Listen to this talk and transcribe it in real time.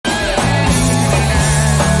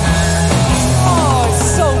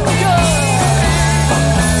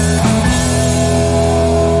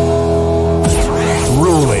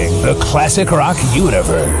classic rock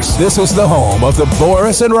universe. This is the home of the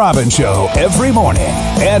Boris and Robin Show every morning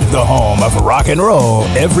and the home of rock and roll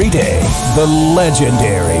every day. The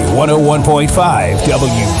legendary 101.5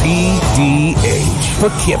 WPDH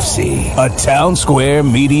Poughkeepsie, a Town Square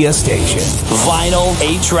media station. Vinyl,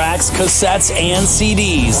 8-tracks, cassettes, and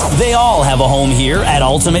CDs. They all have a home here at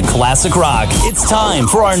Ultimate Classic Rock. It's time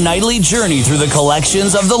for our nightly journey through the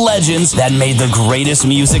collections of the legends that made the greatest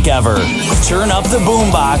music ever. Turn up the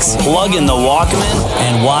boombox, plug in the Walkman,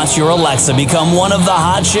 and watch your Alexa become one of the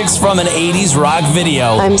hot chicks from an 80s rock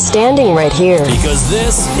video. I'm standing right here. Because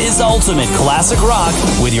this is Ultimate Classic Rock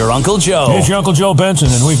with your Uncle Joe. It's your Uncle Joe Benson,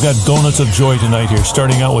 and we've got Donuts of Joy tonight here,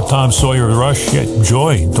 starting out with Tom Sawyer Rush. Yeah,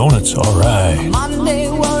 Joy, Donuts, all right. Monday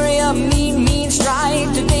warrior, mean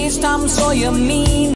strike. Today's Tom Sawyer, mean.